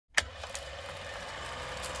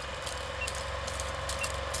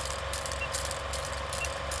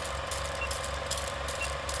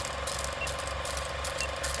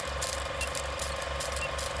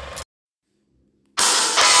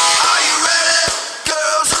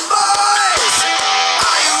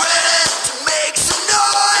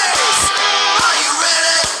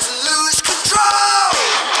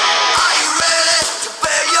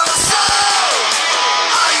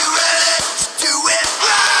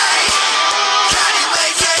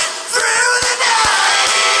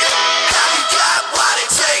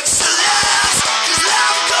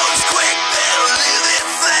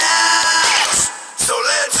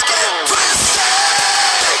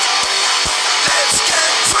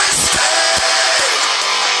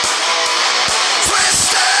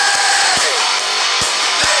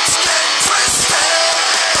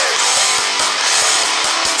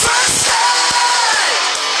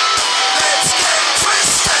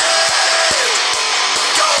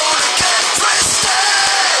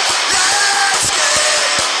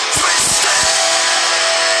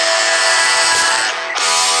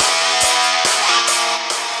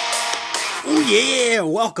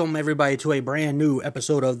welcome everybody to a brand new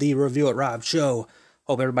episode of the Review It Rob Show.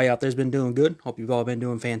 Hope everybody out there's been doing good. Hope you've all been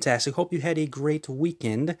doing fantastic. Hope you had a great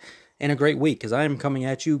weekend and a great week, because I am coming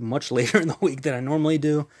at you much later in the week than I normally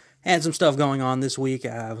do. Had some stuff going on this week.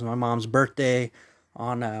 It was my mom's birthday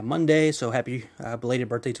on Monday, so happy belated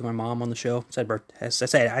birthday to my mom on the show. I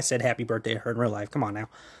said happy birthday to her in real life. Come on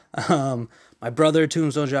now. My brother,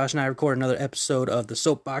 Tombstone Josh, and I recorded another episode of the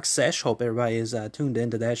Soapbox Sesh. Hope everybody is tuned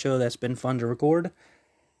into that show. That's been fun to record.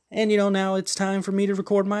 And, now it's time for me to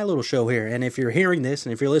record my little show here. And if you're hearing this,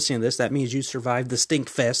 and if you're listening to this, that means you survived the stink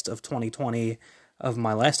fest of 2020 of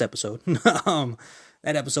my last episode. That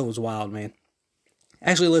episode was wild, man.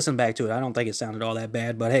 Actually, listen back to it. I don't think it sounded all that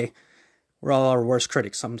bad, but hey, we're all our worst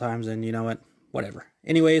critics sometimes, and you know what? Whatever.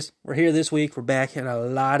 Anyways, we're here this week. We're back, and a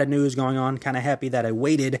lot of news going on. Kind of happy that I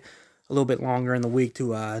waited a little bit longer in the week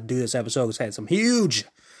to do this episode, because I had some huge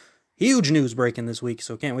news breaking this week,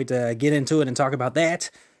 so can't wait to get into it and talk about that.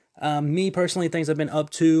 Me personally, things I've been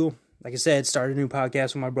up to, like I said, started a new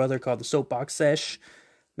podcast with my brother called the Soapbox Sesh.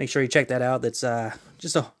 Make sure you check that out. That's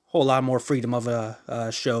just a whole lot more freedom of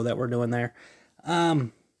a show that we're doing there.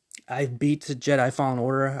 I beat Jedi Fallen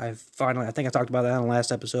Order. I think I talked about that in the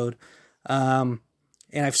last episode. And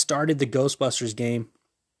I've started the Ghostbusters game,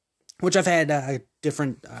 which I've had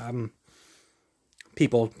different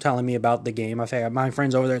people telling me about the game. I've had my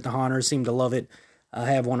friends over there at the Haunters seem to love it. I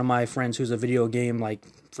have one of my friends who's a video game,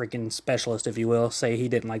 freaking specialist, if you will, say he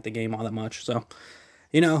didn't like the game all that much. So,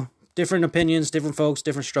 different opinions, different folks,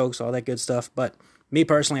 different strokes, all that good stuff. But me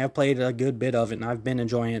personally, I've played a good bit of it, and I've been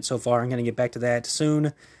enjoying it so far. I'm going to get back to that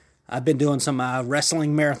soon. I've been doing some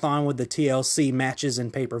wrestling marathon with the TLC matches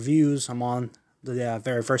and pay-per-views. I'm on the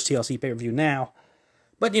very first TLC pay-per-view now.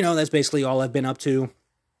 But, that's basically all I've been up to.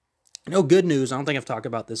 Good news. I don't think I've talked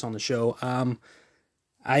about this on the show.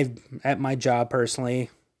 At my job personally,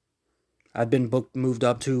 I've been moved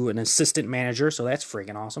up to an assistant manager, so that's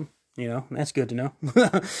freaking awesome. That's good to know.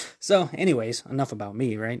 So, anyways, enough about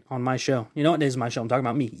me, right? On my show. It is my show. I'm talking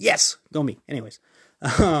about me. Yes! Go me. Anyways.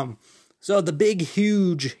 So the big,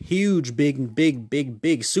 huge,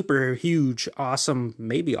 big, super huge, awesome,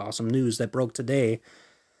 maybe awesome news that broke today,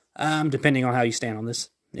 depending on how you stand on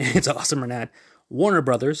this, it's awesome or not. Warner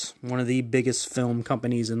Brothers, one of the biggest film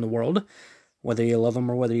companies in the world, whether you love them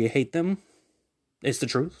or whether you hate them, it's the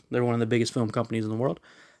truth. They're one of the biggest film companies in the world.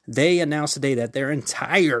 They announced today that their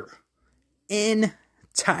entire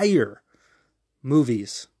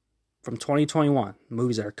movies from 2021,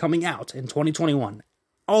 movies that are coming out in 2021,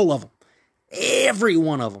 all of them, every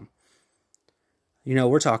one of them.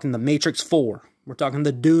 We're talking The Matrix 4. We're talking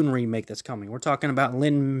the Dune remake that's coming. We're talking about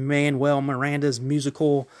Lin-Manuel Miranda's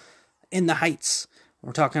musical In the Heights.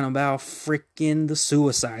 We're talking about freaking The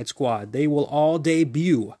Suicide Squad. They will all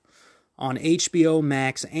debut on HBO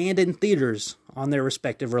Max and in theaters on their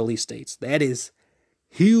respective release dates. That is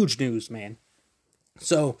huge news, man.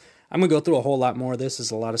 So I'm going to go through a whole lot more of this.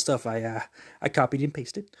 There's a lot of stuff I copied and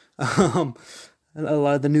pasted. A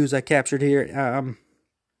lot of the news I captured here.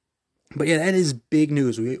 But yeah, that is big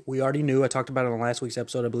news. We already knew. I talked about it on last week's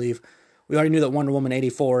episode, I believe. We already knew that Wonder Woman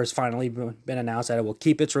 84 has finally been announced that it will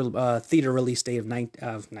keep its theater release date of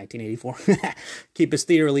 1984. Keep its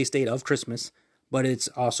theater release date of Christmas. But it's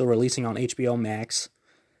also releasing on HBO Max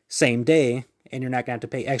same day, and you're not going to have to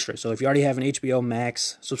pay extra. So if you already have an HBO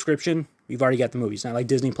Max subscription, you've already got the movies. Not like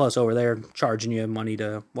Disney Plus over there charging you money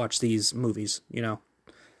to watch these movies,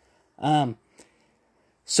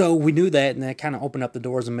 So we knew that, and that kind of opened up the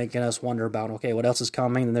doors and making us wonder about, okay, what else is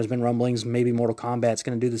coming? And there's been rumblings, maybe Mortal Kombat's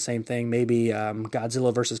going to do the same thing. Maybe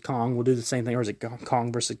Godzilla vs. Kong will do the same thing. Or is it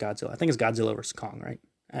Kong vs. Godzilla? I think it's Godzilla vs. Kong, right?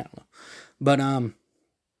 I don't know. But,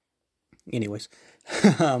 anyways.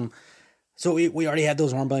 So we already had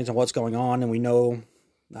those rumblings on what's going on, and we know,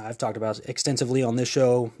 I've talked about it extensively on this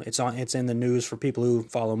show. It's in the news for people who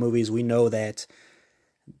follow movies. We know that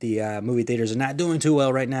the movie theaters are not doing too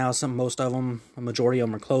well right now. Most of them, a majority of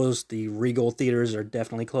them are closed. The Regal theaters are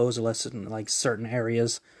definitely closed, unless in certain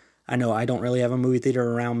areas. I know I don't really have a movie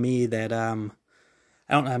theater around me that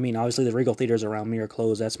obviously the Regal theaters around me are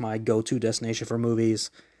closed. That's my go-to destination for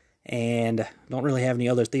movies, and don't really have any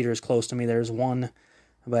other theaters close to me. There's one,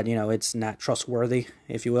 but it's not trustworthy,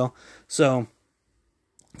 if you will. So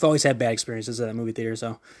I've always had bad experiences at that movie theater.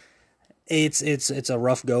 So it's a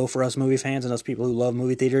rough go for us movie fans and us people who love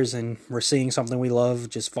movie theaters, and we're seeing something we love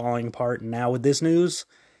just falling apart. And now with this news,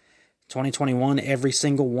 2021, every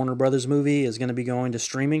single Warner Brothers movie is going to be going to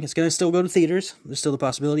streaming. It's going to still go to theaters. There's still the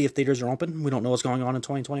possibility if theaters are open. We don't know what's going on in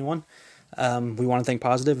 2021. We want to think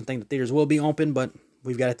positive and think that theaters will be open, but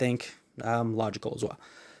we've got to think logical as well.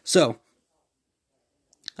 So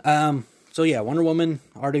yeah, Wonder Woman,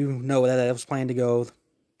 already know that was planned to go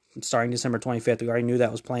starting December 25th. We already knew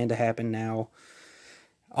that was planned to happen now.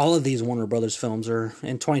 All of these Warner Brothers films are,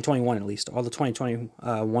 in 2021 at least, all the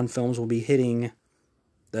 2021 films will be hitting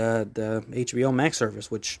the HBO Max service,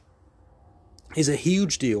 which is a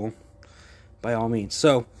huge deal by all means.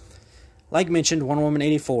 So, like mentioned, Wonder Woman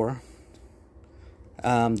 84,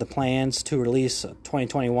 the plans to release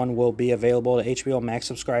 2021 will be available to HBO Max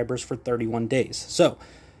subscribers for 31 days. So,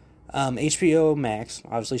 HBO Max,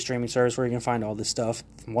 obviously streaming service where you can find all this stuff.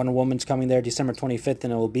 Wonder Woman's coming there December 25th,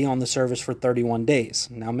 and it will be on the service for 31 days.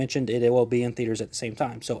 Now mentioned, it will be in theaters at the same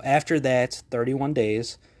time. So after that 31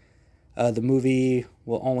 days, the movie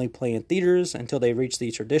will only play in theaters until they reach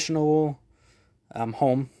the traditional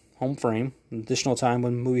home frame, additional time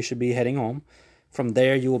when the movie should be heading home. From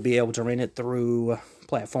there, you will be able to rent it through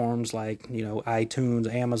platforms like,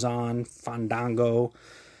 iTunes, Amazon, Fandango,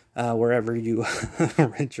 wherever you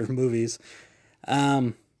rent your movies.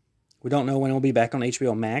 We don't know when it'll be back on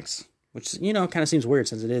HBO Max, which, kind of seems weird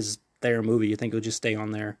since it is their movie. You think it'll just stay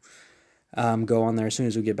on there, go on there as soon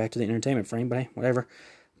as we get back to the entertainment frame, but hey, whatever.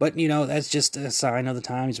 But, that's just a sign of the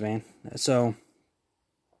times, man. So,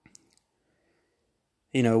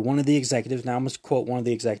 one of the executives, now I'm going to quote one of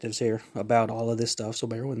the executives here about all of this stuff, so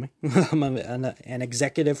bear with me. An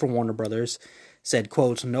executive from Warner Brothers said,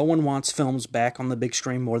 quote, "No one wants films back on the big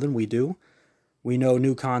screen more than we do. We know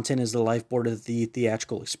new content is the lifeblood of the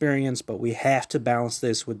theatrical experience, but we have to balance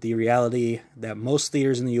this with the reality that most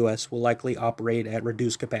theaters in the U.S. will likely operate at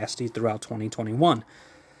reduced capacity throughout 2021.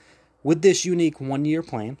 With this unique one-year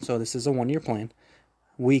plan," so this is a one-year plan,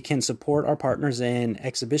 "we can support our partners in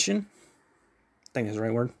exhibition," I think that's the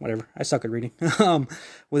right word, whatever, I suck at reading,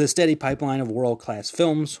 "with a steady pipeline of world-class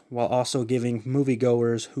films, while also giving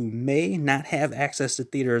moviegoers who may not have access to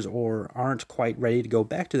theaters or aren't quite ready to go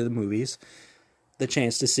back to the movies the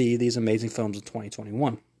chance to see these amazing films in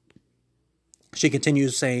 2021. She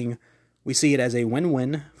continues saying, "We see it as a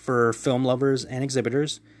win-win for film lovers and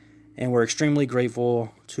exhibitors, and we're extremely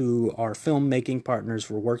grateful to our filmmaking partners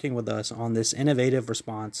for working with us on this innovative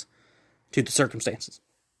response to the circumstances."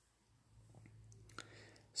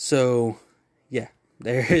 So, yeah,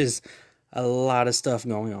 there is a lot of stuff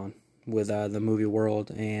going on with the movie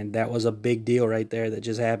world, and that was a big deal right there that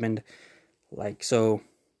just happened.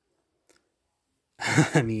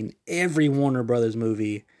 Every Warner Brothers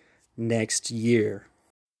movie next year.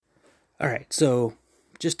 Alright, so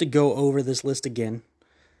just to go over this list again,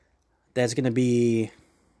 that's going to be,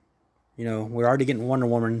 we're already getting Wonder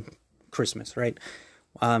Woman Christmas, right?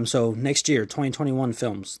 So next year, 2021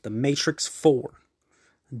 films, The Matrix 4,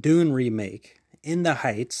 Dune remake, In the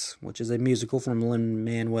Heights, which is a musical from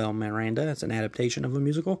Lin-Manuel Miranda. It's an adaptation of a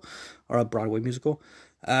musical, or a Broadway musical.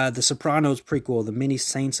 The Sopranos prequel, The Many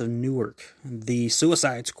Saints of Newark, The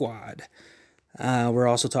Suicide Squad. We're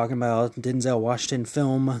also talking about Denzel Washington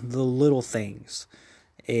film, The Little Things,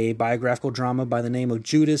 a biographical drama by the name of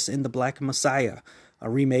Judas and the Black Messiah, a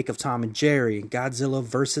remake of Tom and Jerry, Godzilla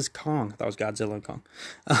vs. Kong. I thought it was Godzilla and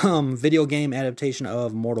Kong. Video game adaptation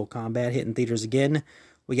of Mortal Kombat hitting theaters again.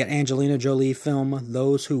 We got Angelina Jolie film,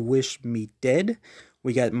 Those Who Wish Me Dead.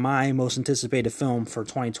 We got my most anticipated film for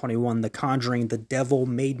 2021, The Conjuring, The Devil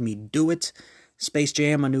Made Me Do It. Space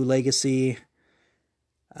Jam, A New Legacy.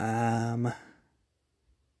 And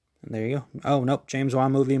there you go. Oh, nope, James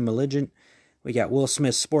Wan movie, Malignant. We got Will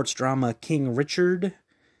Smith's sports drama, King Richard.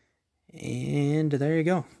 And there you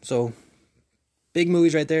go. So, big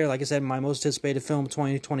movies right there. Like I said, my most anticipated film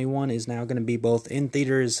 2021 is now going to be both in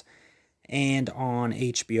theaters and on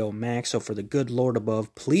HBO Max. So for the good Lord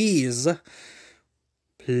above, please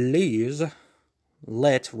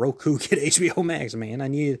let Roku get HBO Max, man. I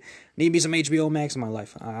need me some HBO Max in my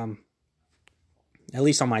life. At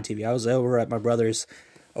least on my TV. I was over at my brother's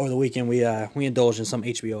over the weekend. We indulged in some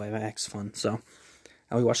HBO Max fun. So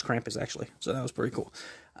we watched Krampus actually. So that was pretty cool.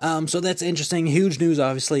 So that's interesting. Huge news,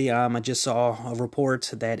 obviously. I just saw a report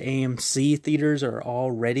that AMC theaters are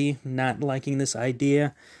already not liking this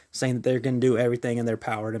idea, saying that they're going to do everything in their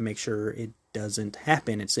power to make sure it doesn't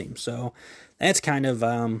happen, it seems. So that's kind of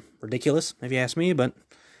ridiculous, if you ask me, but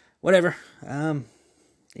whatever.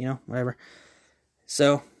 Whatever.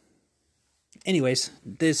 So, anyways,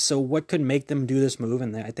 so what could make them do this move?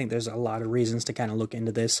 And I think there's a lot of reasons to kind of look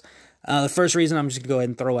into this. The first reason I'm just going to go ahead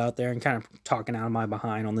and throw out there and kind of talking out of my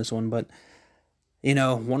behind on this one, but,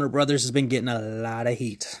 Warner Brothers has been getting a lot of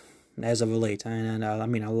heat as of late, and I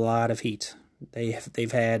mean a lot of heat.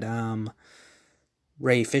 They've had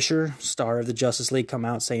Ray Fisher, star of the Justice League, come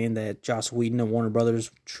out saying that Joss Whedon and Warner Brothers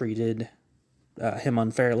treated him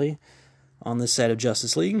unfairly on the set of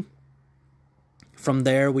Justice League. From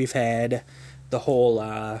there, we've had the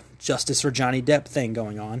whole Justice for Johnny Depp thing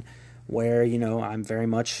going on, where, I'm very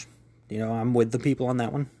much, I'm with the people on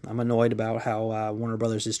that one. I'm annoyed about how Warner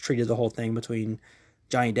Brothers has treated the whole thing between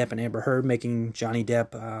Johnny Depp and Amber Heard, making Johnny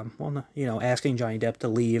Depp, asking Johnny Depp to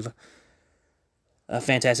leave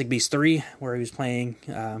Fantastic Beasts 3, where he was playing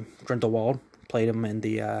Grindelwald, played him in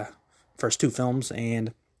the first two films,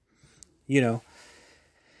 and, I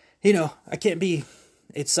can't be...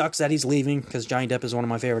 It sucks that he's leaving, because Johnny Depp is one of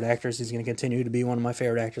my favorite actors. He's going to continue to be one of my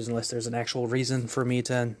favorite actors unless there's an actual reason for me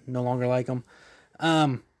to no longer like him.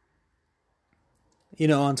 On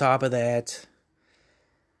top of that,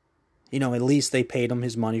 at least they paid him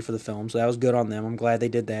his money for the film, so that was good on them. I'm glad they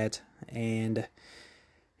did that. And,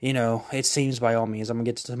 it seems by all means, I'm going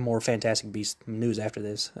to get to some more Fantastic Beasts news after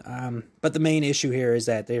this. But the main issue here is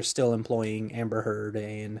that they're still employing Amber Heard,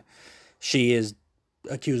 and she is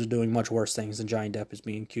accused of doing much worse things than Johnny Depp is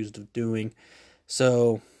being accused of doing.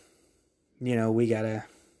 So, we gotta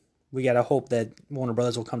hope that Warner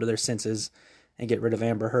Brothers will come to their senses and get rid of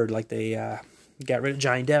Amber Heard like they got rid of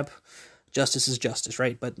Johnny Depp. Justice is justice,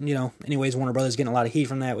 right? But, anyways, Warner Brothers getting a lot of heat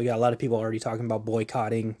from that. We got a lot of people already talking about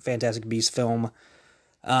boycotting Fantastic Beasts film.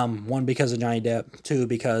 One, because of Johnny Depp. Two,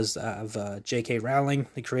 because of J.K. Rowling,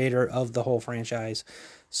 the creator of the whole franchise.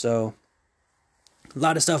 So, a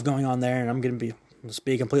lot of stuff going on there, and let's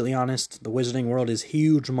be completely honest, the Wizarding World is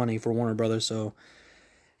huge money for Warner Brothers, so,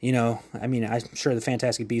 I'm sure the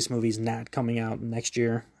Fantastic Beasts movie is not coming out next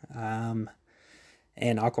year, and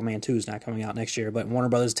Aquaman 2 is not coming out next year, but Warner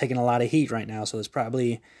Brothers is taking a lot of heat right now, so it's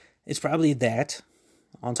probably that.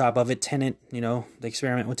 On top of it, Tenet, the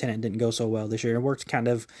experiment with Tenet didn't go so well this year. It worked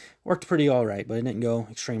pretty alright, but it didn't go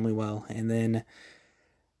extremely well, and then,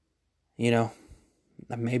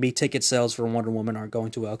 maybe ticket sales for Wonder Woman aren't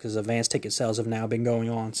going too well because advanced ticket sales have now been going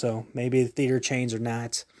on. So maybe the theater chains are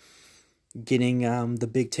not getting the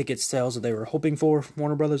big ticket sales that they were hoping for,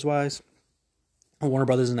 Warner Brothers wise. Warner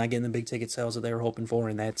Brothers is not getting the big ticket sales that they were hoping for,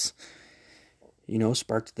 and that's,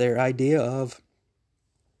 sparked their idea of,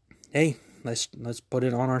 hey, let's put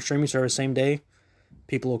it on our streaming service same day.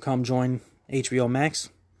 People will come join HBO Max.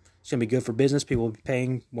 It's going to be good for business. People will be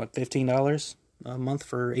paying, $15 a month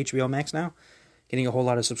for HBO Max now? Getting a whole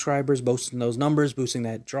lot of subscribers, boosting those numbers, boosting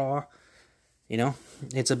that draw.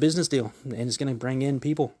 It's a business deal, and it's going to bring in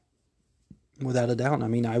people, without a doubt.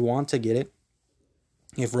 I want to get it.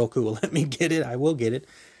 If Roku will let me get it, I will get it.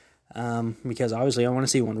 Because obviously I want to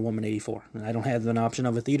see Wonder Woman 84, and I don't have an option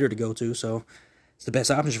of a theater to go to, so it's the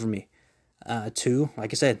best option for me. Two,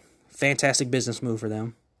 like I said, fantastic business move for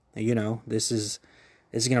them. This is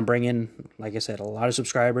going to bring in, like I said, a lot of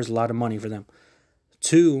subscribers, a lot of money for them.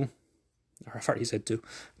 Two, or I've already said two.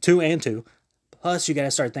 Two. Plus, you got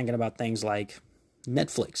to start thinking about things like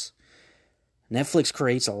Netflix. Netflix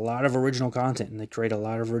creates a lot of original content, and they create a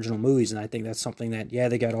lot of original movies, and I think that's something that,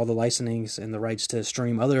 they got all the licensings and the rights to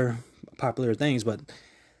stream other popular things, but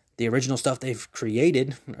the original stuff they've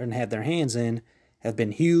created and had their hands in have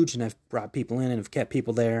been huge and have brought people in and have kept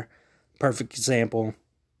people there. Perfect example,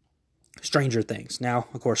 Stranger Things. Now,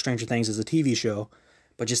 of course, Stranger Things is a TV show,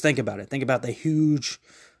 but just think about it. Think about the huge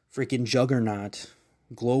freaking juggernaut,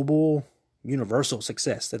 global, universal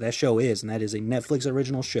success that show is, and that is a Netflix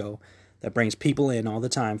original show that brings people in all the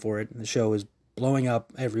time for it. And the show is blowing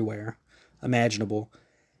up everywhere imaginable.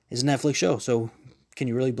 It's a Netflix show, so can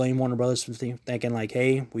you really blame Warner Brothers for thinking like,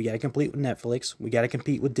 hey, we got to compete with Netflix, we got to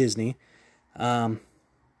compete with Disney, you got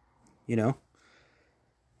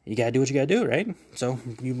to do what you got to do, right? So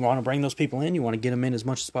you want to bring those people in, you want to get them in as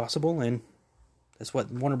much as possible, and that's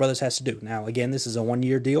what Warner Brothers has to do. Now, again, this is a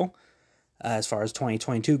one-year deal as far as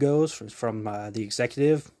 2022 goes from the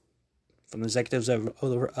executives from the executives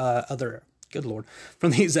over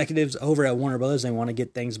at Warner Brothers. They want to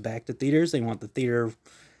get things back to theaters. They want the theater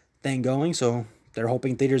thing going, so they're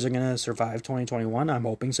hoping theaters are going to survive 2021. I'm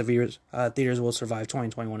hoping theaters will survive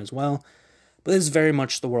 2021 as well. But this is very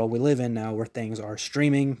much the world we live in now, where things are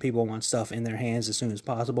streaming. People want stuff in their hands as soon as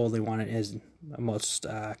possible. They want it as the most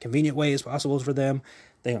convenient way as possible for them.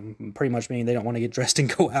 They pretty much mean they don't want to get dressed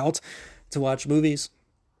and go out to watch movies.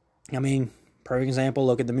 Perfect example,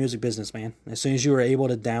 look at the music business, man. As soon as you were able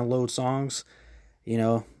to download songs,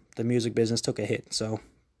 the music business took a hit. So,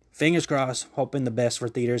 fingers crossed, hoping the best for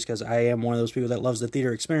theaters, because I am one of those people that loves the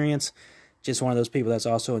theater experience. Just one of those people that's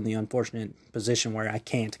also in the unfortunate position where I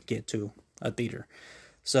can't get to a theater.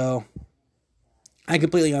 So, I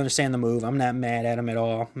completely understand the move. I'm not mad at him at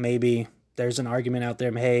all. Maybe there's an argument out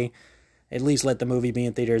there, hey, at least let the movie be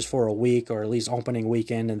in theaters for a week, or at least opening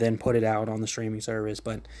weekend, and then put it out on the streaming service.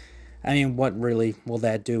 But, what really will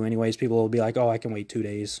that do anyways? People will be like, oh, I can wait 2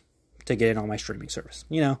 days to get it on my streaming service.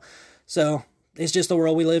 So, it's just the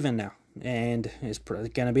world we live in now. and it's going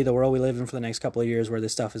to be the world we live in for the next couple of years, where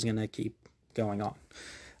this stuff is going to keep going on.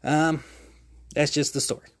 That's just the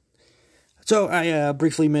story. So I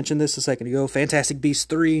briefly mentioned this a second ago. Fantastic Beasts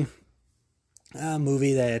 3, a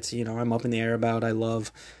movie that, I'm up in the air about. I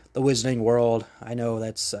love the Wizarding World. I know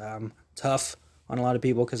that's tough on a lot of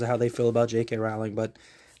people because of how they feel about J.K. Rowling, but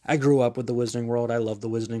I grew up with the Wizarding World. I love the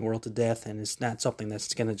Wizarding World to death, and it's not something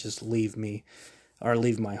that's going to just leave me or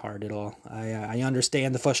leave my heart at all. I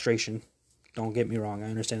understand the frustration. Don't get me wrong. I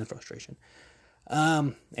understand the frustration.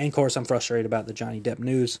 And of course, I'm frustrated about the Johnny Depp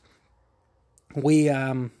news.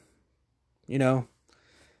 My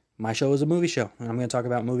show is a movie show, and I'm going to talk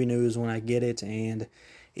about movie news when I get it, and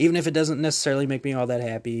even if it doesn't necessarily make me all that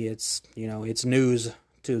happy, it's news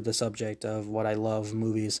to the subject of what I love,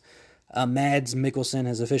 movies. Mads Mikkelsen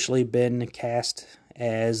has officially been cast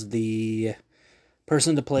as the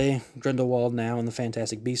person to play Grindelwald now in the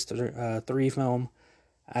Fantastic Beasts 3 film.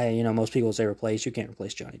 Most people say replace. You can't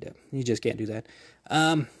replace Johnny Depp. You just can't do that.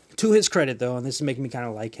 To his credit, though, and this is making me kind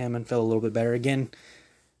of like him and feel a little bit better. Again,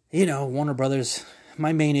 Warner Brothers,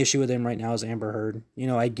 my main issue with him right now is Amber Heard.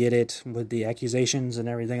 I get it with the accusations and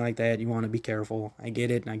everything like that. You want to be careful. I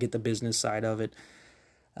get it, and I get the business side of it.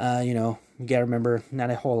 You got to remember, not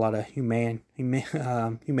a whole lot of humanity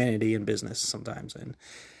in business sometimes. And,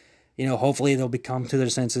 hopefully they'll come to their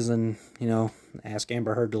senses and, ask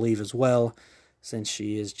Amber Heard to leave as well, since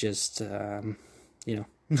she is just,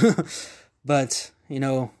 But,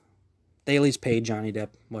 they at least paid Johnny Depp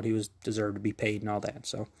what he was deserved to be paid and all that.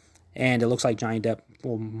 So, and it looks like Johnny Depp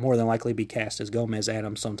will more than likely be cast as Gomez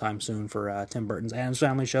Addams sometime soon for Tim Burton's Addams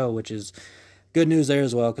Family show, which is good news there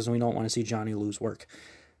as well, because we don't want to see Johnny lose work.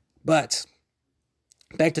 But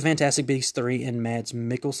back to Fantastic Beasts 3 and Mads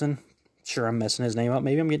Mikkelsen. Sure, I'm messing his name up.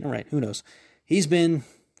 Maybe I'm getting it right. Who knows? He's been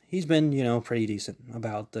pretty decent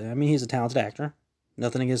about he's a talented actor.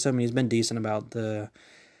 Nothing against him. He's been decent about the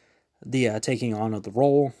taking on of the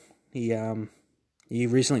role. He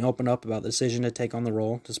recently opened up about the decision to take on the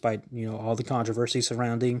role, despite, all the controversy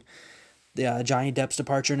surrounding Johnny Depp's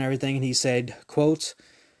departure and everything. And he said, quote,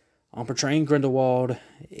 "On portraying Grindelwald,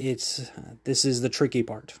 this is the tricky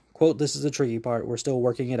part. Quote, this is the tricky part. We're still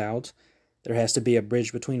working it out. There has to be a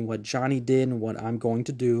bridge between what Johnny did and what I'm going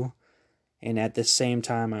to do. And at the same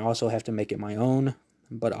time, I also have to make it my own.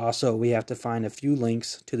 But also, we have to find a few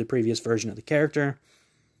links to the previous version of the character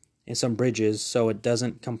and some bridges so it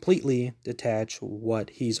doesn't completely detach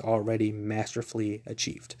what he's already masterfully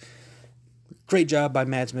achieved." Great job by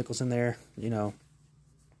Mads Mikkelsen there,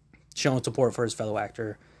 showing support for his fellow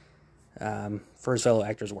actor, for his fellow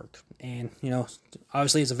actor's work. And,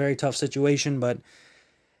 obviously it's a very tough situation, but,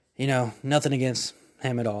 nothing against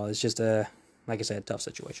him at all. It's just like I said, tough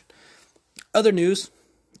situation. Other news,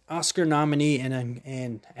 Oscar nominee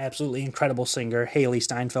and absolutely incredible singer Haley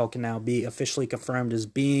Steinfeld can now be officially confirmed as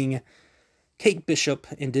being Kate Bishop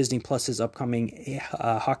in Disney Plus's upcoming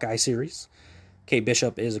Hawkeye series. Kate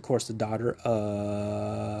Bishop is, of course, the daughter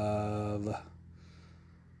of...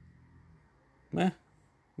 Well,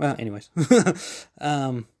 anyways.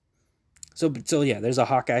 So yeah, there's a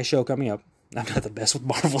Hawkeye show coming up. I'm not the best with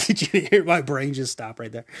Marvel. Did you hear my brain just stop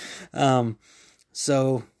right there?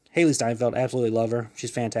 So Haley Steinfeld, absolutely love her.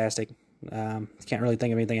 She's fantastic. Can't really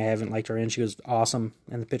think of anything I haven't liked her in. She was awesome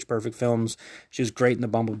in the Pitch Perfect films. She was great in the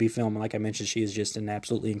Bumblebee film. And like I mentioned, she is just an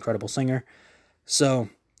absolutely incredible singer. So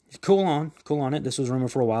cool on it. This was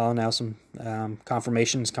rumored for a while. Now some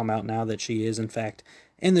confirmations come out now that she is in fact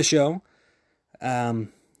in the show.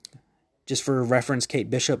 Just for reference, Kate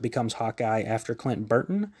Bishop becomes Hawkeye after Clint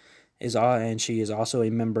Burton and she is also a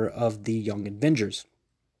member of the Young Avengers.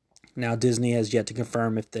 Now, Disney has yet to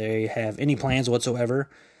confirm if they have any plans whatsoever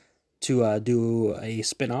to do a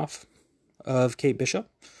spin-off of Kate Bishop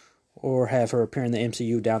or have her appear in the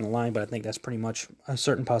MCU down the line, but I think that's pretty much a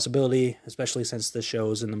certain possibility, especially since the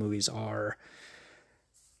shows and the movies are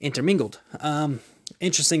intermingled.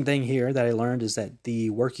 Interesting thing here that I learned is that the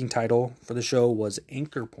working title for the show was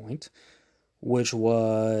Anchor Point, which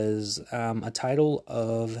was a title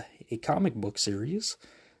of a comic book series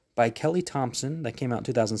by Kelly Thompson that came out in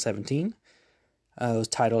 2017. It was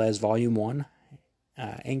titled as Volume 1,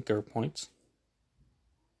 Anchor Points.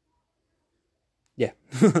 Yeah.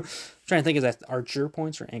 I'm trying to think, is that Archer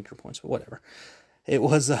Points or Anchor Points, but whatever. It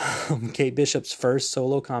was Kate Bishop's first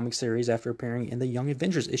solo comic series after appearing in the Young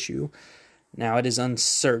Avengers issue. Now, it is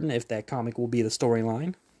uncertain if that comic will be the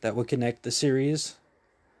storyline that would connect the series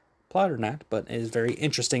plot or not, but it is very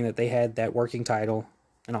interesting that they had that working title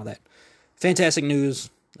and all that. Fantastic news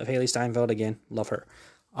of Haley Steinfeld again. Love her.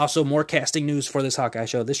 Also, more casting news for this Hawkeye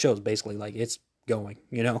show. This show is basically like, it's going,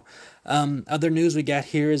 you know. Other news we got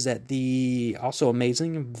here is that the also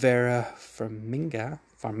amazing Vera Farmiga,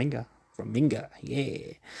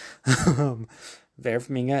 yeah. Vera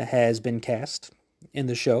Farmiga has been cast in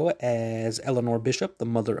the show as Eleanor Bishop, the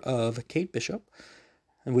mother of Kate Bishop.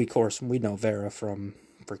 And we, of course, we know Vera from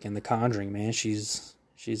freaking The Conjuring, man. She's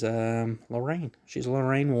Lorraine. She's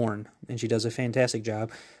Lorraine Warren, and she does a fantastic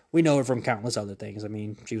job. We know her from countless other things. I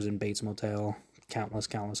mean, she was in Bates Motel,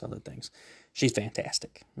 countless other things. She's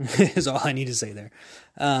fantastic, is all I need to say there.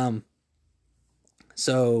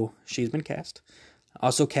 So she's been cast.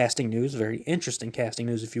 Also casting news, very interesting casting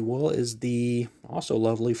news, if you will, is the also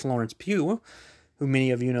lovely Florence Pugh, who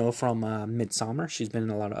many of you know from Midsommar. She's been in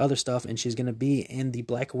a lot of other stuff, and she's going to be in the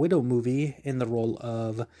Black Widow movie in the role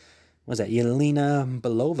of, Yelena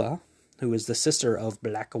Belova, who is the sister of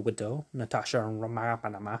Black Widow, Natasha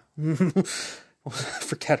Romanoff.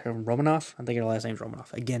 Forget her, Romanoff? I think her last name's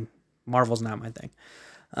Romanoff. Again, Marvel's not my thing.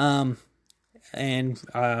 And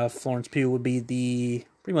Florence Pugh would be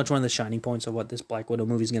pretty much one of the shining points of what this Black Widow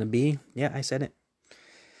movie is going to be. Yeah, I said it.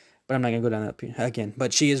 But I'm not going to go down that again.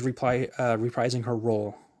 But she is reprising her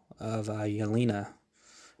role of Yelena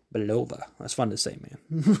Belova. That's fun to say, man.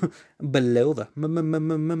 Belova. My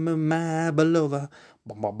Belova.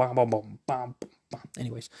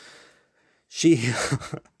 Anyways.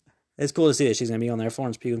 It's cool to see that she's going to be on there.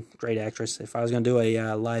 Florence Pugh, great actress. If I was going to do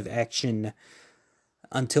a live action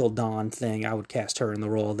Until Dawn thing, I would cast her in the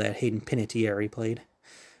role that Hayden Panettiere played.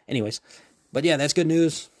 Anyways. But yeah, that's good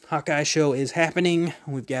news. Hawkeye show is happening.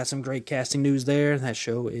 We've got some great casting news there. That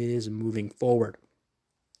show is moving forward.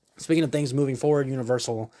 Speaking of things moving forward,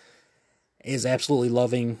 Universal is absolutely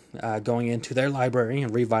loving going into their library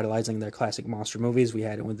and revitalizing their classic monster movies. We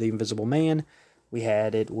had it with The Invisible Man. We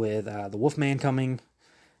had it with The Wolfman coming.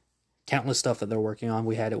 Countless stuff that they're working on.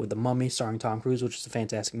 We had it with The Mummy starring Tom Cruise, which is a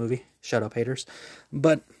fantastic movie. Shut up, haters.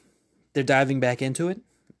 But they're diving back into it.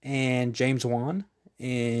 And James Wan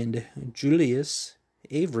and Julius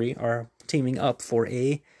Avery are teaming up for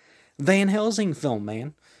a Van Helsing film,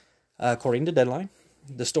 man. According to Deadline,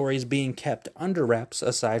 the story is being kept under wraps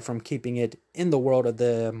aside from keeping it in the world of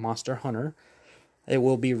the Monster Hunter. It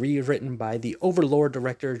will be rewritten by the Overlord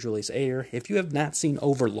director, Julius Ayer. If you have not seen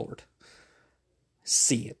Overlord,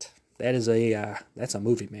 see it. That's a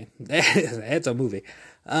movie, man. That's a movie.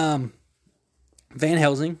 Van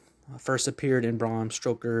Helsing first appeared in Bram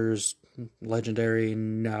Stoker's legendary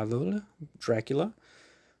novel, Dracula.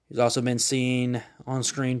 He's also been seen on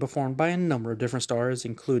screen performed by a number of different stars,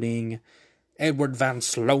 including Edward Van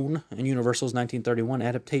Sloan in Universal's 1931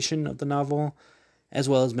 adaptation of the novel, as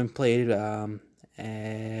well as been played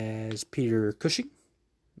as Peter Cushing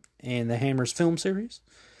in the Hammer's film series.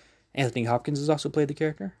 Anthony Hopkins has also played the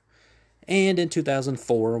character. And in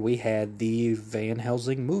 2004, we had the Van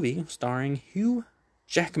Helsing movie starring Hugh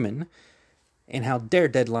Jackman, and how dare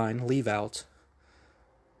Deadline leave out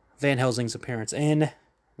Van Helsing's appearance in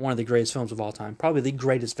one of the greatest films of all time. Probably the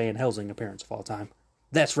greatest Van Helsing appearance of all time.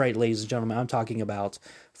 That's right, ladies and gentlemen. I'm talking about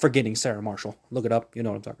Forgetting Sarah Marshall. Look it up. You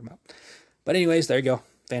know what I'm talking about. But anyways, there you go.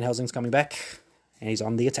 Van Helsing's coming back, and he's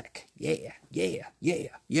on the attack. Yeah.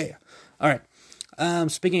 All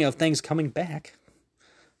right. Speaking of things coming back,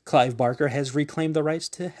 Clive Barker has reclaimed the rights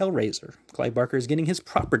to Hellraiser. Clive Barker is getting his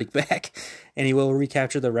property back, and he will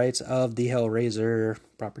recapture the rights of the Hellraiser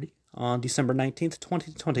property on December 19th,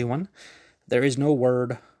 2021. There is no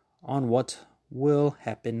word on what will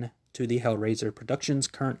happen to the Hellraiser productions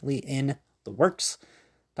currently in the works.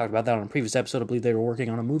 Talked about that on a previous episode. I believe they were working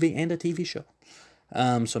on a movie and a TV show.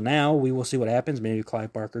 So now we will see what happens. Maybe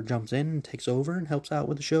Clive Barker jumps in and takes over and helps out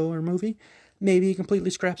with the show or movie. Maybe he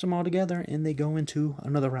completely scraps them all together and they go into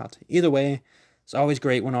another route. Either way, it's always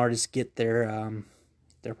great when artists get their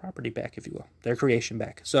property back, if you will, their creation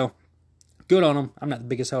back. So good on them. I'm not the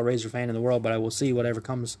biggest Hellraiser fan in the world, but I will see whatever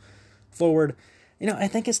comes forward. You know, I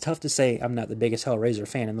think it's tough to say I'm not the biggest Hellraiser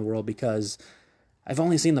fan in the world because I've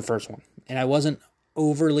only seen the first one, and I wasn't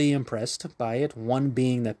overly impressed by it. One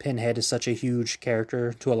being that Pinhead is such a huge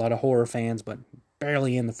character to a lot of horror fans, but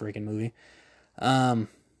barely in the freaking movie.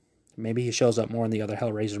 Maybe he shows up more in the other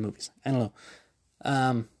Hellraiser movies. I don't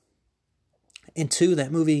know. And two,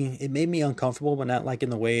 that movie, it made me uncomfortable, but not like in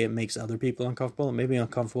the way it makes other people uncomfortable. It made me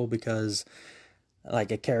uncomfortable because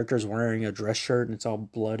like a character's wearing a dress shirt and it's all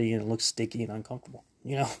bloody and it looks sticky and uncomfortable,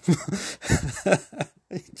 you know?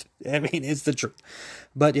 I mean, it's the truth.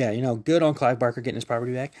 But yeah, you know, good on Clive Barker getting his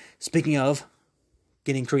property back. Speaking of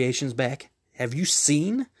getting creations back, have you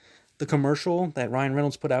seen the commercial that Ryan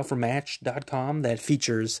Reynolds put out for Match.com that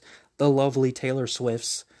features the lovely Taylor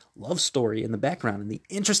Swift's love story in the background? And the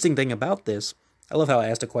interesting thing about this, I love how I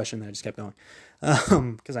asked a question and I just kept going.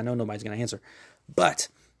 Because I know nobody's going to answer. But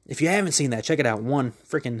if you haven't seen that, check it out. 1,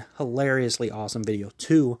 freaking hilariously awesome video.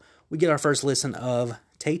 2, we get our first listen of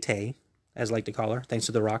Tay-Tay, as I like to call her, thanks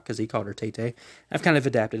to The Rock, because he called her Tay-Tay. I've kind of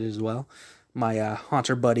adapted it as well. My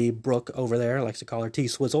haunter buddy, Brooke, over there, likes to call her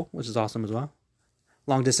T-Swizzle, which is awesome as well.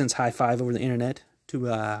 Long distance high five over the internet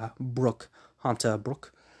to Brooke, Haunter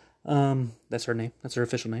Brooke. That's her name. That's her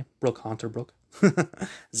official name. Brooke Haunter Brooke.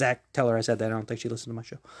 Zach, tell her I said that. I don't think she listened to my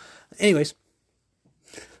show. Anyways.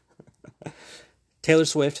 Taylor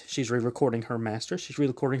Swift, she's re-recording her master. She's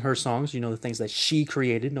re-recording her songs. You know, the things that she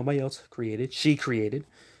created. Nobody else created. She created.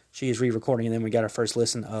 She is re-recording. And then we got our first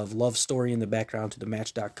listen of Love Story in the background to the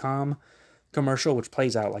Match.com commercial, which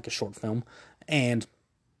plays out like a short film. And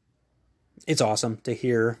it's awesome to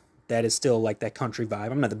hear that it's still like that country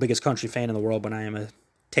vibe. I'm not the biggest country fan in the world, but I am a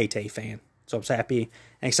Tay-Tay fan. So I'm happy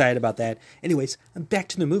and excited about that. Anyways, back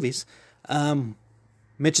to the movies.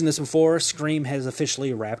 Mentioned this before. Scream has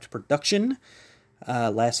officially wrapped production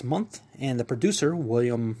last month. And the producer,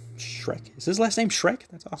 William Shrek. Is his last name Shrek?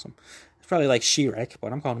 That's awesome. It's probably like Shrek,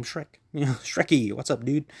 but I'm calling him Shrek. You know, Shreky, what's up,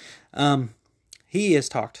 dude? He has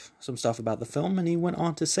talked some stuff about the film, and he went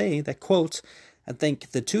on to say that, quote, I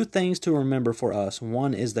think the 2 things to remember for us,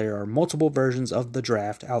 one is there are multiple versions of the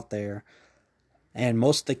draft out there, and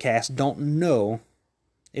most of the cast don't know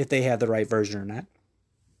if they have the right version or not.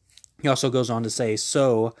 He also goes on to say,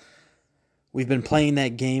 so we've been playing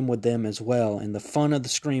that game with them as well, and the fun of the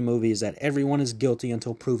Scream movie is that everyone is guilty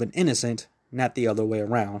until proven innocent, not the other way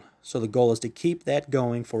around. So the goal is to keep that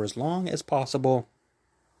going for as long as possible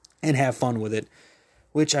and have fun with it.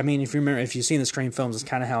 Which, I mean, if you remember, if you've seen the Scream films, it's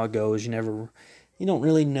kind of how it goes. You don't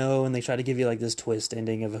really know, and they try to give you like this twist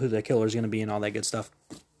ending of who the killer is going to be and all that good stuff.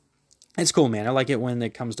 It's cool, man. I like it when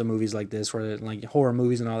it comes to movies like this, where like horror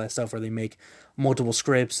movies and all that stuff, where they make multiple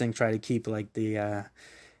scripts and try to keep like the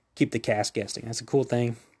cast guessing. That's a cool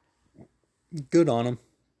thing. Good on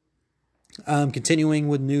them. Continuing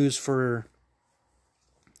with news for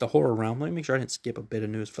the horror realm. Let me make sure I didn't skip a bit of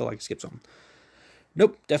news. I feel like I skipped something.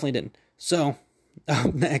 Nope, definitely didn't. So,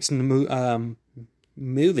 next movie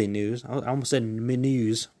news. I almost said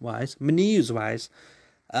news-wise.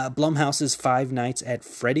 Blumhouse's Five Nights at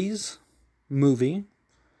Freddy's movie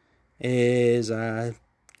is going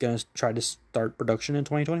to try to start production in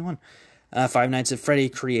 2021. Five Nights at Freddy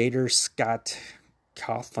creator Scott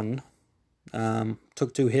Cawthon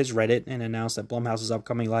took to his Reddit and announced that Blumhouse's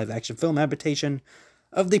upcoming live-action film adaptation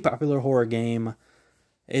of the popular horror game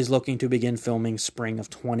is looking to begin filming spring of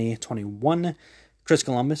 2021. Chris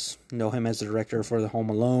Columbus, know him as the director for The Home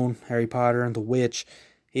Alone, Harry Potter, and The Witch.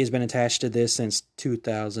 He has been attached to this since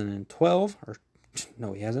 2012, or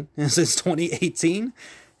no, he hasn't, since 2018,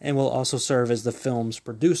 and will also serve as the film's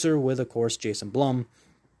producer with, of course, Jason Blum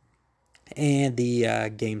and the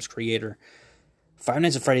game's creator. Five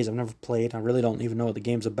Nights at Freddy's I've never played. I really don't even know what the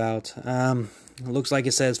game's about. It looks like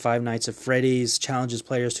it says Five Nights at Freddy's challenges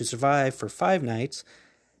players to survive for 5 nights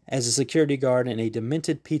as a security guard in a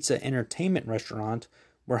demented pizza entertainment restaurant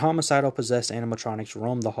where homicidal possessed animatronics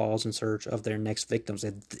roam the halls in search of their next victims.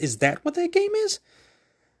 Is that what that game is?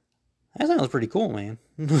 That sounds pretty cool, man.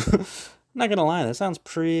 I'm not gonna lie, that sounds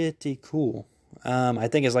pretty cool. I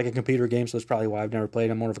think it's like a computer game, so that's probably why I've never played.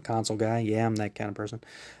 I'm more of a console guy. Yeah, I'm that kind of person.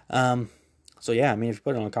 So yeah, I mean, if you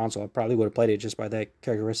put it on a console, I probably would have played it just by that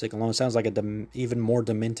characteristic alone. It sounds like a even more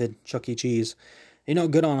demented Chuck E. Cheese. You know,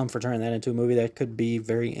 good on them for turning that into a movie that could be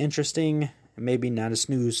very interesting and maybe not a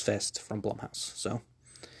snooze fest from Blumhouse. So,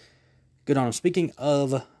 good on them. Speaking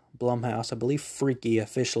of Blumhouse, I believe Freaky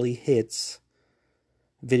officially hits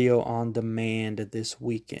video on demand this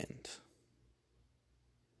weekend.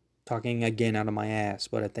 Talking again out of my ass,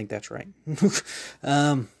 but I think that's right.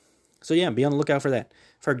 So yeah, be on the lookout for that.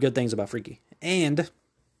 I've heard good things about Freaky. And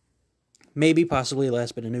maybe, possibly,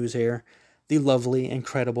 last bit of news here, the lovely,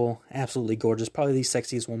 incredible, absolutely gorgeous, probably the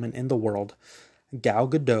sexiest woman in the world, Gal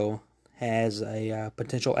Gadot, has a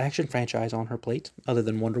potential action franchise on her plate, other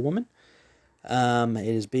than Wonder Woman. It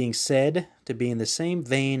is being said to be in the same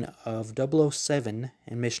vein of 007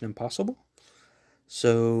 and Mission Impossible.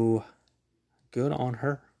 So, good on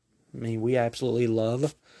her. I mean, we absolutely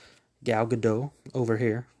love Gal Gadot over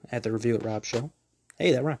here at the Review at Rob Show.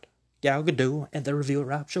 Hey, that rhymed. Gal Gadot at the Review at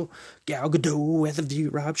Rob Show. Gal Gadot at the Review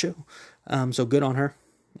at Rob Show. So good on her.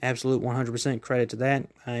 Absolute 100% credit to that.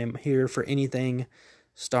 I am here for anything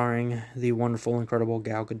starring the wonderful, incredible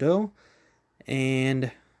Gal Gadot.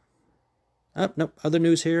 And, other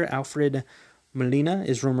news here. Alfred Molina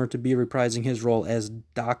is rumored to be reprising his role as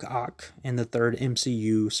Doc Ock in the third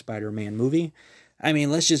MCU Spider-Man movie. I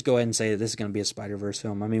mean, let's just go ahead and say that this is going to be a Spider-Verse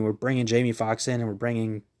film. I mean, we're bringing Jamie Foxx in and we're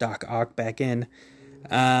bringing Doc Ock back in.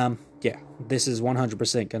 Yeah, this is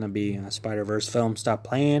 100% going to be a Spider-Verse film. Stop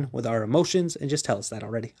playing with our emotions and just tell us that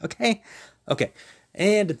already, okay? Okay,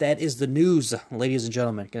 and that is the news, ladies and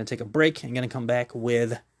gentlemen. Going to take a break and going to come back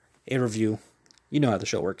with a review. You know how the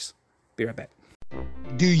show works. Be right back.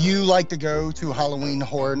 Do you like to go to Halloween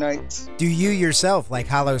Horror Nights? Do you yourself like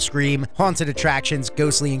Hollow Scream, haunted attractions,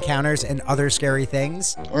 ghostly encounters, and other scary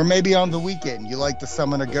things? Or maybe on the weekend, you like to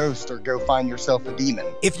summon a ghost or go find yourself a demon?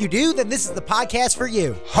 If you do, then this is the podcast for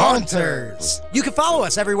you. Haunters! You can follow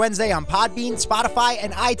us every Wednesday on Podbean, Spotify,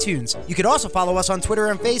 and iTunes. You can also follow us on Twitter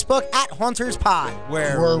and Facebook at HauntersPod,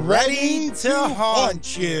 where We're ready to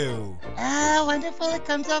haunt you. Ah, wonderful. It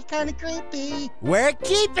comes off kind of creepy. We're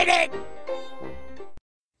keeping it!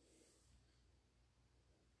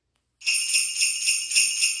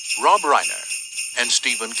 Rob Reiner and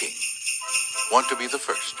Stephen King want to be the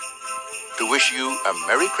first to wish you a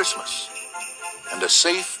Merry Christmas and a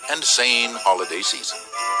safe and sane holiday season.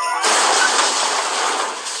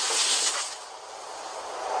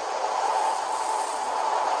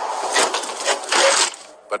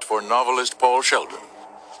 But for novelist Paul Sheldon,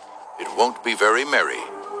 it won't be very merry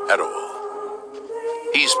at all.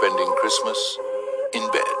 He's spending Christmas in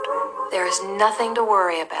bed. There is nothing to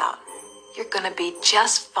worry about. You're gonna be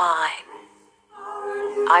just fine.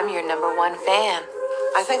 I'm your #1 fan.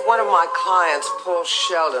 I think one of my clients, Paul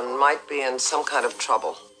Sheldon, might be in some kind of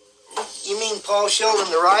trouble. You mean Paul Sheldon,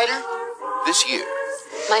 the writer? This year,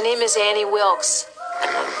 My name is Annie Wilkes.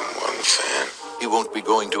 one fan, he won't be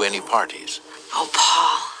going to any parties. Oh,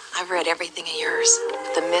 Paul, I've read everything of yours.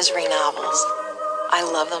 The Misery novels. I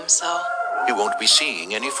love them so. He won't be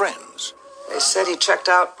seeing any friends. They said he checked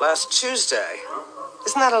out last Tuesday.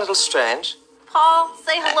 Isn't that a little strange? Paul,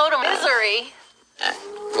 say hello to Misery.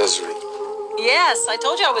 Misery. Yes, I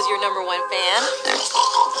told you I was your #1 fan.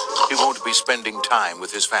 He won't be spending time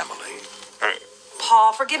with his family.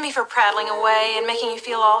 Paul, forgive me for prattling away and making you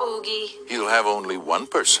feel all oogie. He'll have only one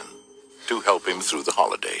person to help him through the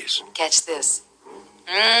holidays. Catch this.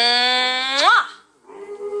 Mwah!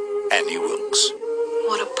 Annie Wilkes.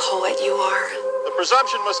 What a poet you are. The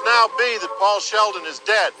presumption must now be that Paul Sheldon is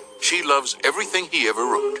dead. She loves everything he ever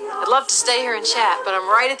wrote, I'd love to stay here and chat, but I'm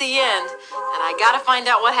right at the end, and I gotta find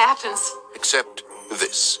out what happens. except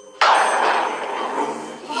this.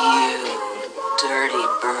 You dirty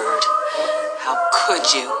bird. How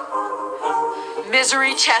could you?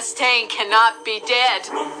 Misery Chastain cannot be dead.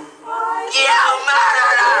 You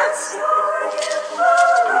murdered us!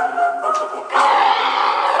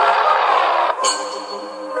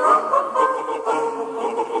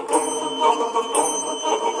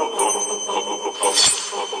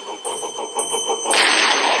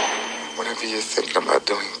 Whatever you're thinking about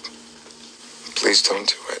doing, please don't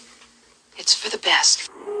do it. It's for the best.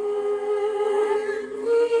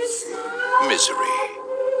 Misery.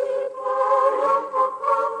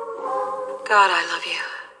 God, I love you.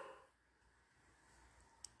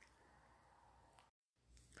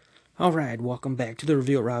 Alright, welcome back to the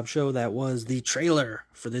Review at Rob show. That was the trailer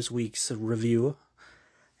for this week's review.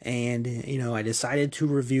 And, I decided to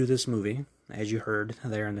review this movie. As you heard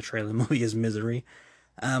there in the trailer, the movie is Misery.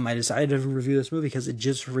 I decided to review this movie because it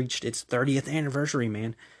just reached its 30th anniversary,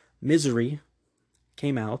 man. Misery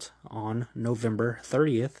came out on November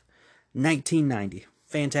 30th, 1990.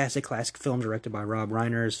 Fantastic classic film directed by Rob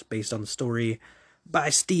Reiner, based on the story by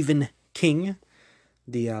Stephen King,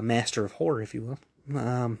 the master of horror, if you will.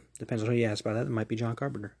 Depends on who you ask about that. It might be John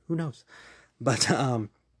Carpenter. Who knows? But,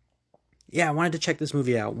 yeah, I wanted to check this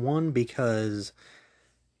movie out. One, because,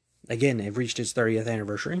 again, it reached its 30th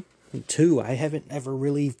anniversary. Two, I haven't ever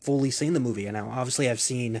really fully seen the movie. And now, obviously, I'm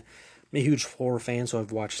a huge horror fan, so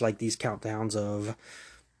I've watched, these countdowns of,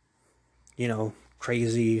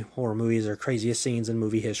 crazy horror movies or craziest scenes in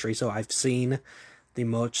movie history. So I've seen the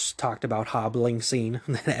much talked about hobbling scene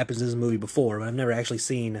that happens in this movie before, but I've never actually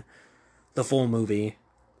seen the full movie.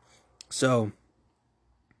 So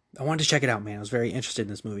I wanted to check it out, man. I was very interested in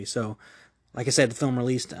this movie. So, like I said, the film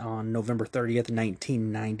released on November 30th,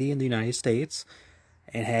 1990 in the United States,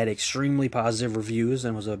 and had extremely positive reviews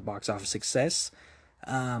and was a box office success.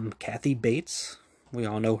 Kathy Bates, we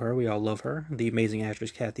all know her, we all love her. The amazing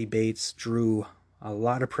actress Kathy Bates drew a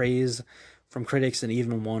lot of praise from critics and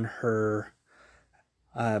even won her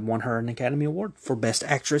an Academy Award for Best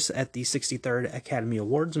Actress at the 63rd Academy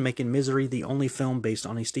Awards, making Misery the only film based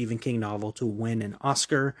on a Stephen King novel to win an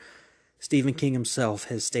Oscar. Stephen King himself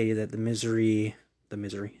has stated that Misery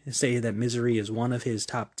is one of his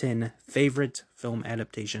top 10 favorite film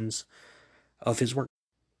adaptations of his work.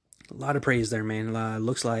 A lot of praise there, man.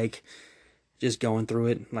 Looks like just going through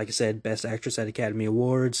it. Like I said, Best Actress at Academy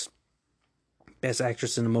Awards, Best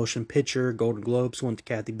Actress in a Motion Picture, Golden Globes went to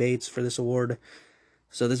Kathy Bates for this award.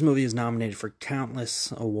 So this movie is nominated for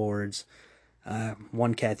countless awards.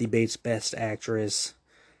 Won Kathy Bates Best Actress.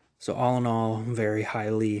 So all in all, very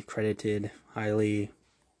highly credited, highly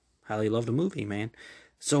loved a movie, man.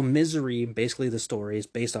 So Misery, basically the story, is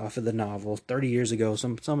based off of the novel 30 years ago.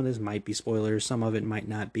 Some of this might be spoilers, some of it might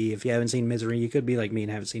not be. If you haven't seen Misery, you could be like me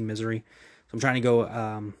and haven't seen Misery. So I'm trying to go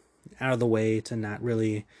out of the way to not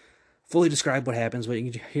really fully describe what happens, but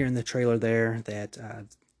you can hear in the trailer there that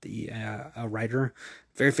a writer,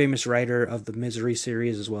 very famous writer of the Misery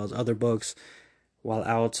series as well as other books, while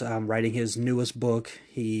out writing his newest book,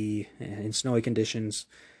 he, in snowy conditions,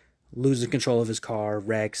 loses control of his car,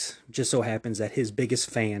 wrecks. Just so happens that his biggest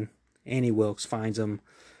fan, Annie Wilkes, finds him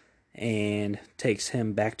and takes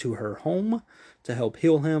him back to her home to help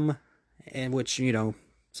heal him, and which,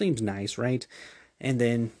 seems nice, right? And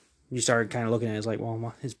then you start kind of looking at it as like,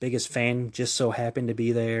 well, his biggest fan just so happened to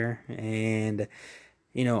be there, and,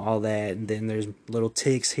 all that. And then there's little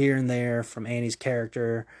ticks here and there from Annie's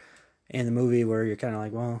character in the movie where you're kind of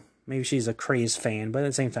like, well, maybe she's a crazed fan, but at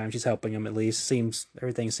the same time, she's helping him at least.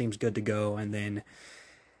 Everything seems good to go. And then,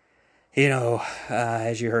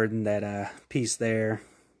 as you heard in that piece there,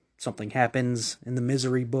 something happens in the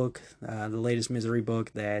Misery book, the latest Misery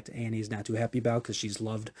book, that Annie's not too happy about because she's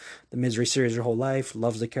loved the Misery series her whole life,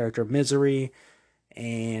 loves the character of Misery,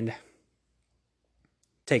 and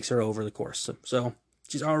takes her over the course. So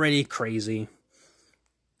she's already crazy.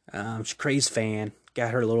 She's a crazed fan,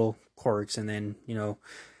 got her little quirks, and then,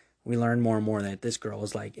 we learn more and more that this girl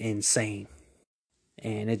is like insane.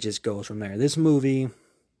 And it just goes from there. This movie,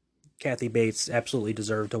 Kathy Bates absolutely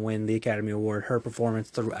deserved to win the Academy Award. Her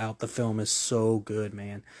performance throughout the film is so good,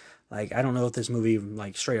 man. Like, I don't know if this movie,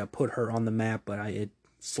 like, straight up put her on the map, but it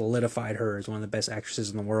solidified her as one of the best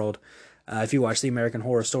actresses in the world. If you watch the American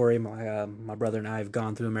Horror Story, my brother and I have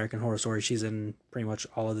gone through American Horror Story. She's in pretty much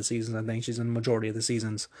all of the seasons. I think she's in the majority of the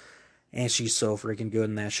seasons. And she's so freaking good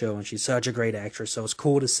in that show, and she's such a great actress, so it's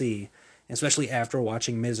cool to see, especially after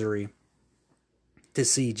watching Misery, to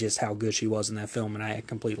see just how good she was in that film, and I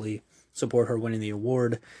completely support her winning the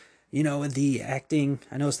award. The acting,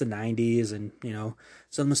 I know it's the 90s, and,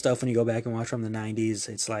 some of the stuff when you go back and watch from the 90s,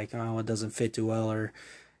 it's like, oh, it doesn't fit too well, or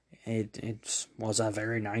it was a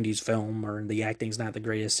very 90s film, or the acting's not the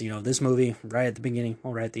greatest. This movie, right at the beginning,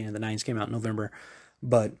 right at the end of the 90s, came out in November,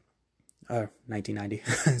 but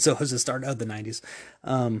 1990. So it was the start of the 90s.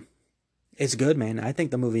 It's good, man. I think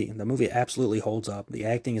the movie absolutely holds up. The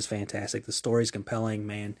acting is fantastic. The story's compelling,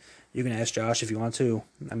 man. You can ask Josh if you want to.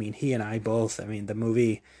 I mean, he and I both. I mean, the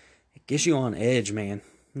movie, it gets you on edge, man.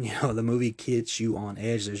 The movie gets you on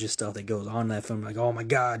edge. There's just stuff that goes on in that film, like, oh my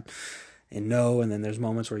God. And then there's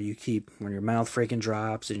moments where when your mouth freaking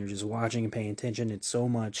drops and you're just watching and paying attention. It's so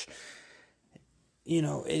much,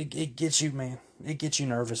 it gets you, man. It gets you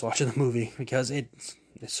nervous watching the movie because it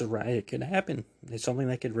could happen. It's something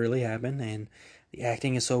that could really happen, and the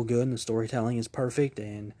acting is so good, and the storytelling is perfect,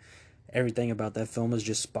 and everything about that film is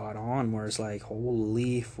just spot on, where it's like,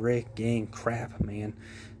 holy freaking crap, man.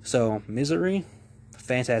 So, Misery,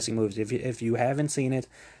 fantastic movie. If you haven't seen it,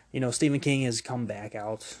 Stephen King has come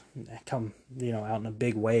out in a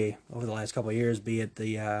big way over the last couple of years, be it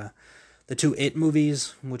the two It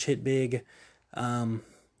movies, which hit big.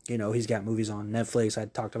 He's got movies on Netflix. I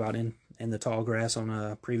talked about in the Tall Grass on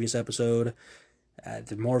a previous episode.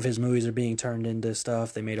 More of his movies are being turned into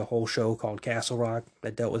stuff. They made a whole show called Castle Rock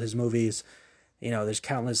that dealt with his movies. There's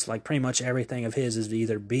countless, like, pretty much everything of his is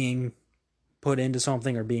either being put into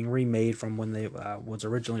something or being remade from when they was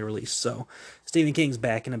originally released. So Stephen King's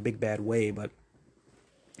back in a big bad way, but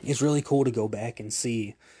it's really cool to go back and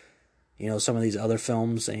see, some of these other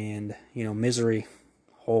films, and, Misery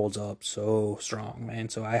holds up so strong, man.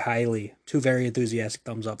 So two very enthusiastic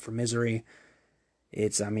thumbs up for Misery.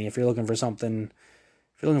 If you're looking for some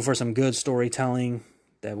good storytelling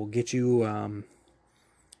that will get you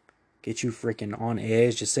freaking on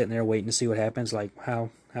edge, just sitting there waiting to see what happens, like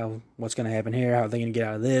what's going to happen here, how are they going to get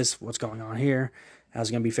out of this, what's going on here, how's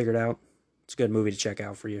it going to be figured out. It's a good movie to check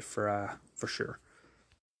out for you for sure.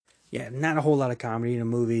 Yeah, not a whole lot of comedy in a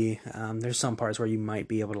movie. There's some parts where you might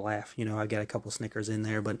be able to laugh. I got a couple Snickers in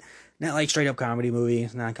there, but not like straight up comedy movie.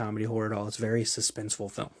 It's not comedy horror at all. It's a very suspenseful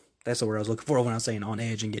film. That's the word I was looking for when I was saying on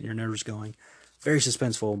edge and getting your nerves going. Very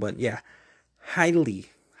suspenseful, but yeah, highly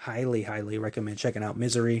recommend checking out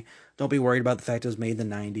Misery. Don't be worried about the fact it was made in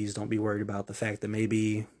the 90s. Don't be worried about the fact that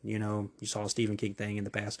maybe, you saw a Stephen King thing in the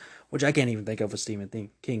past, which I can't even think of a Stephen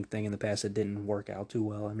King thing in the past that didn't work out too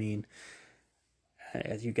well.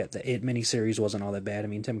 You get the It miniseries wasn't all that bad. I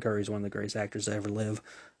mean, Tim Curry's one of the greatest actors to ever live.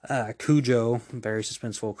 Cujo, very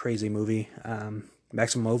suspenseful, crazy movie.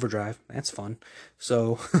 Maximum Overdrive, that's fun.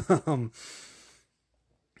 So,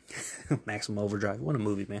 Maximum Overdrive, what a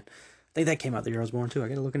movie, man. I think that came out the year I was born, too. I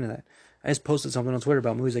gotta look into that. I just posted something on Twitter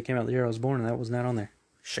about movies that came out the year I was born, and that was not on there.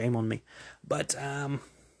 Shame on me. But, I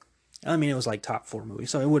mean, it was like top 4 movies,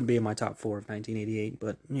 so it wouldn't be in my top 4 of 1988,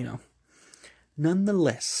 but, you know.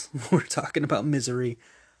 Nonetheless, we're talking about Misery.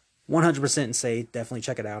 100% say definitely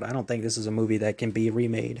check it out. I don't think this is a movie that can be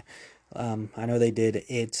remade. I know they did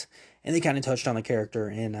it, and they kind of touched on the character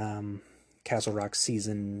in Castle Rock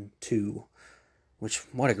Season 2, which,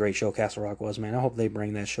 what a great show Castle Rock was, man. I hope they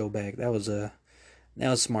bring that show back. That was a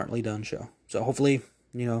smartly done show. So hopefully,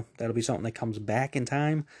 you know, that'll be something that comes back in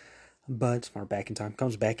time,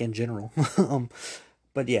 comes back in general.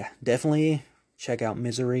 But yeah, definitely check out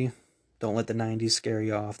Misery. Don't let the 90s scare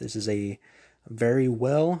you off. This is a very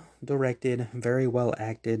well directed, very well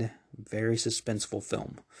acted, very suspenseful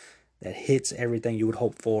film that hits everything you would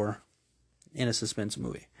hope for in a suspense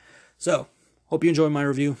movie. So, hope you enjoyed my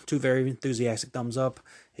review. 2 very enthusiastic thumbs up.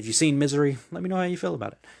 If you've seen Misery, let me know how you feel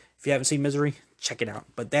about it. If you haven't seen Misery, check it out.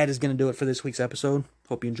 But that is going to do it for this week's episode.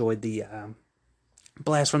 Hope you enjoyed the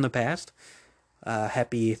blast from the past.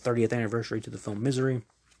 Happy 30th anniversary to the film Misery.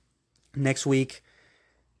 Next week,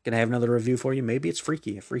 gonna have another review for you. Maybe it's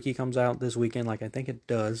Freaky. If Freaky comes out this weekend, like I think it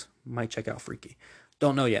does, might check out Freaky.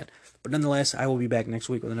 Don't know yet. But nonetheless, I will be back next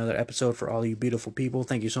week with another episode for all you beautiful people.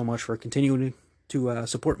 Thank you so much for continuing to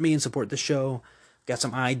support me and support the show. Got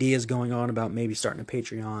some ideas going on about maybe starting a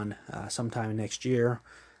Patreon sometime next year.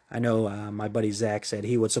 I know my buddy Zach said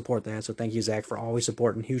he would support that, so thank you, Zach, for always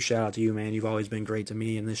supporting. Huge shout out to you, man. You've always been great to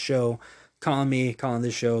me in this show. Calling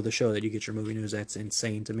this show the show that you get your movie news. That's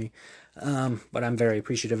insane to me. But I'm very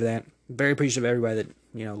appreciative of that. Very appreciative of everybody that,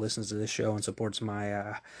 you know, listens to this show and supports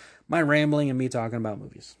my my rambling and me talking about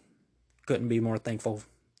movies. Couldn't be more thankful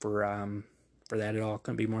for that at all.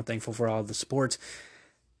 Couldn't be more thankful for all the support.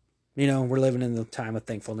 You know, we're living in the time of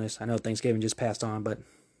thankfulness. I know Thanksgiving just passed on, but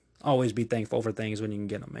always be thankful for things when you can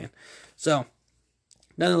get them, man. So,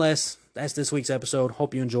 nonetheless, that's this week's episode.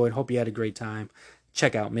 Hope you enjoyed. Hope you had a great time.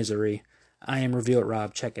 Check out Misery. I am Review It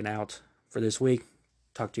Rob, checking out for this week.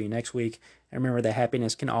 Talk to you next week. And remember that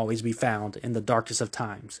happiness can always be found in the darkest of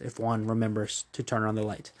times if one remembers to turn on the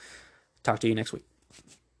light. Talk to you next week.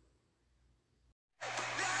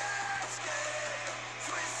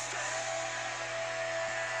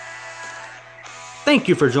 Thank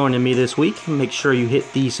you for joining me this week. Make sure you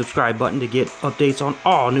hit the subscribe button to get updates on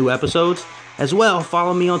all new episodes. As well,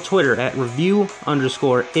 follow me on Twitter at review_it_Rob.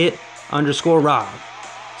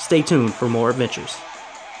 Stay tuned for more adventures.